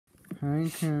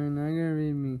Hi, Karen. Now you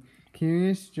read me.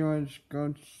 Curious George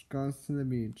goes to the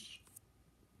beach.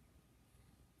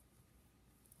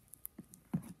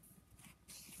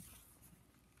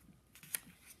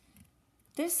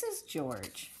 This is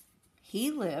George.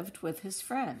 He lived with his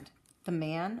friend, the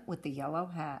man with the yellow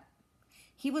hat.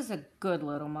 He was a good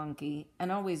little monkey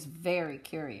and always very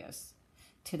curious.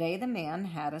 Today the man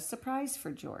had a surprise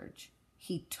for George.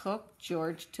 He took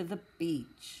George to the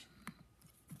beach.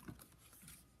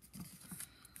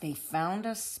 They found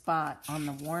a spot on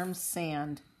the warm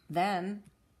sand. Then,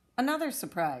 another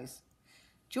surprise.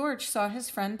 George saw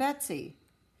his friend Betsy.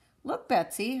 "Look,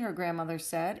 Betsy," her grandmother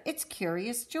said, "it's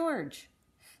Curious George."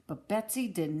 But Betsy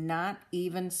did not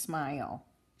even smile.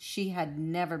 She had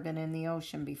never been in the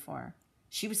ocean before.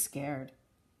 She was scared.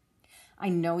 "I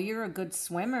know you're a good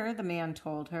swimmer," the man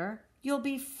told her. "You'll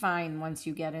be fine once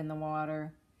you get in the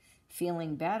water."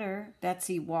 Feeling better,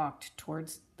 Betsy walked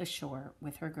towards the shore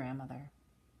with her grandmother.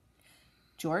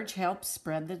 George helped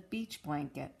spread the beach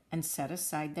blanket and set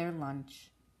aside their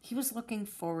lunch. He was looking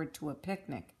forward to a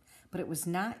picnic, but it was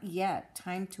not yet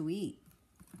time to eat.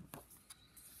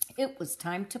 It was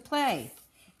time to play.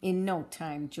 In no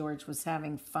time, George was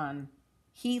having fun.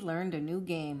 He learned a new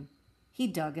game. He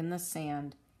dug in the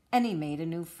sand, and he made a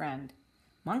new friend.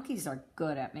 Monkeys are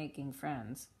good at making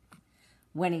friends.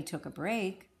 When he took a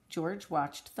break, George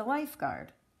watched the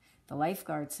lifeguard. The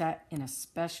lifeguard sat in a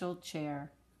special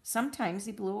chair. Sometimes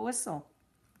he blew a whistle.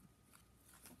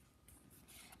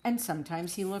 And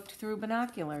sometimes he looked through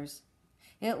binoculars.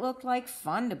 It looked like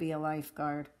fun to be a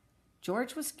lifeguard.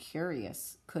 George was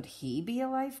curious. Could he be a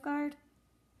lifeguard?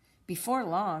 Before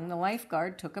long, the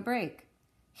lifeguard took a break.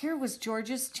 Here was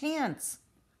George's chance.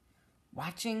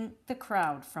 Watching the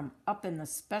crowd from up in the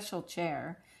special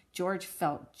chair, George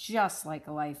felt just like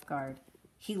a lifeguard.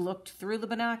 He looked through the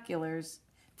binoculars.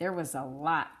 There was a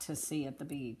lot to see at the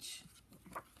beach.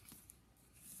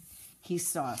 He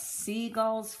saw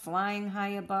seagulls flying high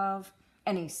above,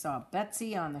 and he saw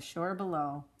Betsy on the shore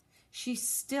below. She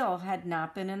still had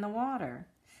not been in the water.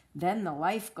 Then the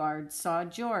lifeguard saw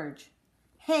George.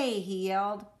 "Hey," he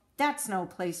yelled, "that's no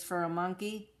place for a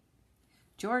monkey."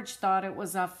 George thought it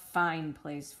was a fine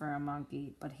place for a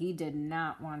monkey, but he did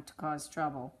not want to cause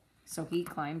trouble, so he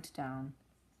climbed down.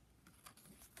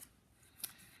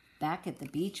 Back at the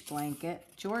beach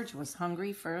blanket, George was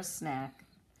hungry for a snack.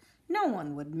 No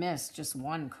one would miss just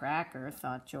one cracker,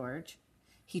 thought George.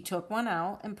 He took one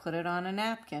out and put it on a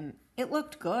napkin. It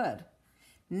looked good.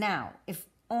 Now, if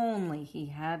only he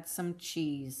had some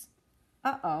cheese.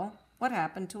 Uh-oh, what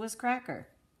happened to his cracker?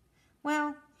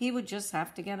 Well, he would just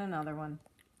have to get another one.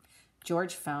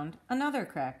 George found another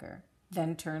cracker,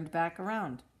 then turned back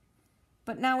around.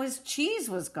 But now his cheese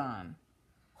was gone.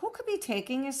 Who could be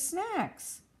taking his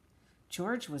snacks?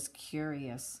 George was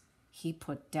curious. He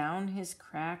put down his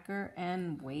cracker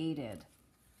and waited.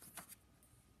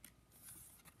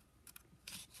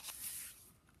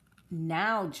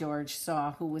 Now George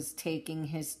saw who was taking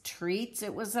his treats.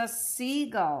 It was a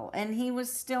seagull, and he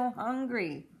was still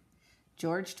hungry.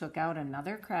 George took out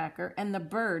another cracker, and the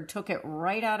bird took it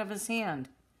right out of his hand.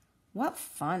 What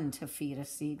fun to feed a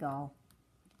seagull.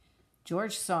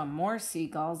 George saw more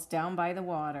seagulls down by the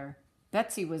water.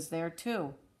 Betsy was there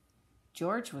too.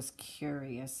 George was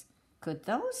curious. Could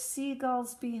those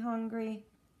seagulls be hungry?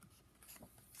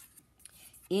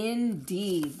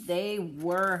 Indeed, they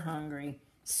were hungry.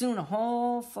 Soon a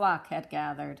whole flock had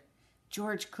gathered.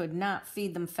 George could not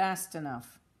feed them fast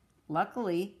enough.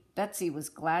 Luckily, Betsy was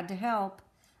glad to help.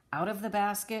 Out of the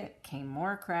basket came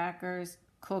more crackers,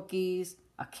 cookies,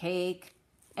 a cake,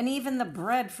 and even the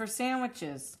bread for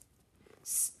sandwiches.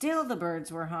 Still the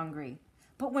birds were hungry,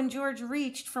 but when George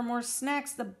reached for more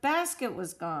snacks, the basket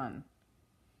was gone.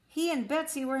 He and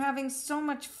Betsy were having so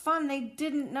much fun they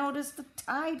didn't notice the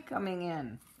tide coming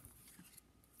in.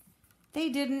 They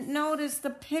didn't notice the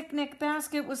picnic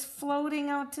basket was floating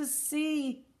out to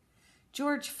sea.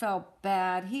 George felt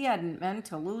bad. He hadn't meant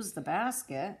to lose the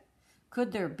basket.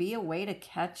 Could there be a way to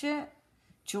catch it?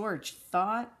 George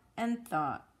thought and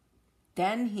thought.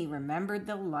 Then he remembered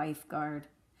the lifeguard.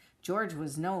 George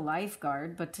was no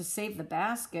lifeguard, but to save the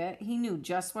basket, he knew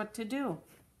just what to do.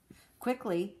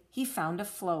 Quickly, he found a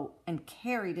float and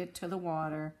carried it to the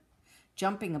water.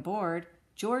 Jumping aboard,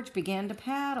 George began to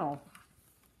paddle.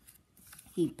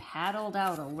 He paddled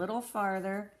out a little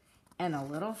farther and a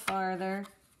little farther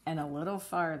and a little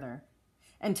farther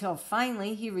until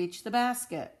finally he reached the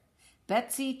basket.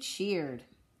 Betsy cheered.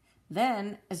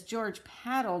 Then, as George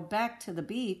paddled back to the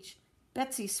beach,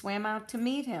 Betsy swam out to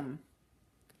meet him.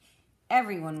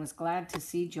 Everyone was glad to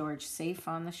see George safe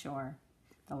on the shore.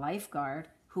 The lifeguard,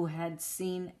 who had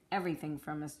seen everything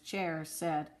from his chair,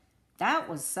 said, That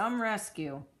was some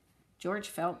rescue. George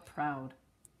felt proud.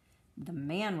 The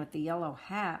man with the yellow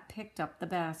hat picked up the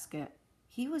basket.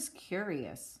 He was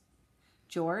curious.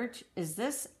 "George, is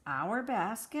this our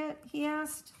basket?" he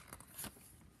asked.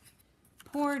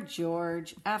 Poor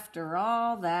George. After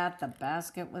all that, the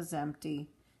basket was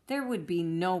empty. There would be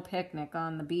no picnic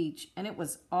on the beach, and it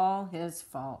was all his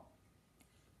fault.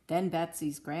 Then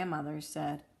Betsy's grandmother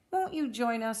said, "Won't you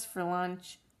join us for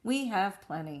lunch? We have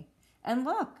plenty. And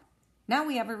look, now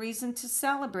we have a reason to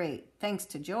celebrate, thanks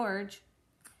to George."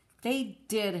 They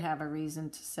did have a reason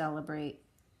to celebrate.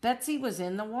 Betsy was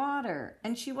in the water,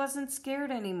 and she wasn't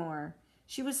scared anymore.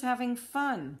 She was having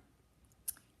fun.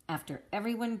 After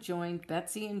everyone joined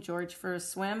Betsy and George for a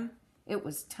swim, it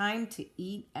was time to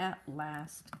eat at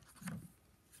last.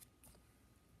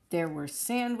 There were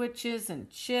sandwiches and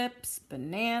chips,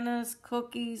 bananas,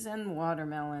 cookies, and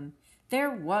watermelon. There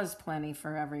was plenty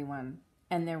for everyone,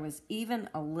 and there was even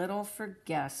a little for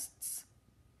guests.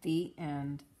 The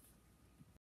end.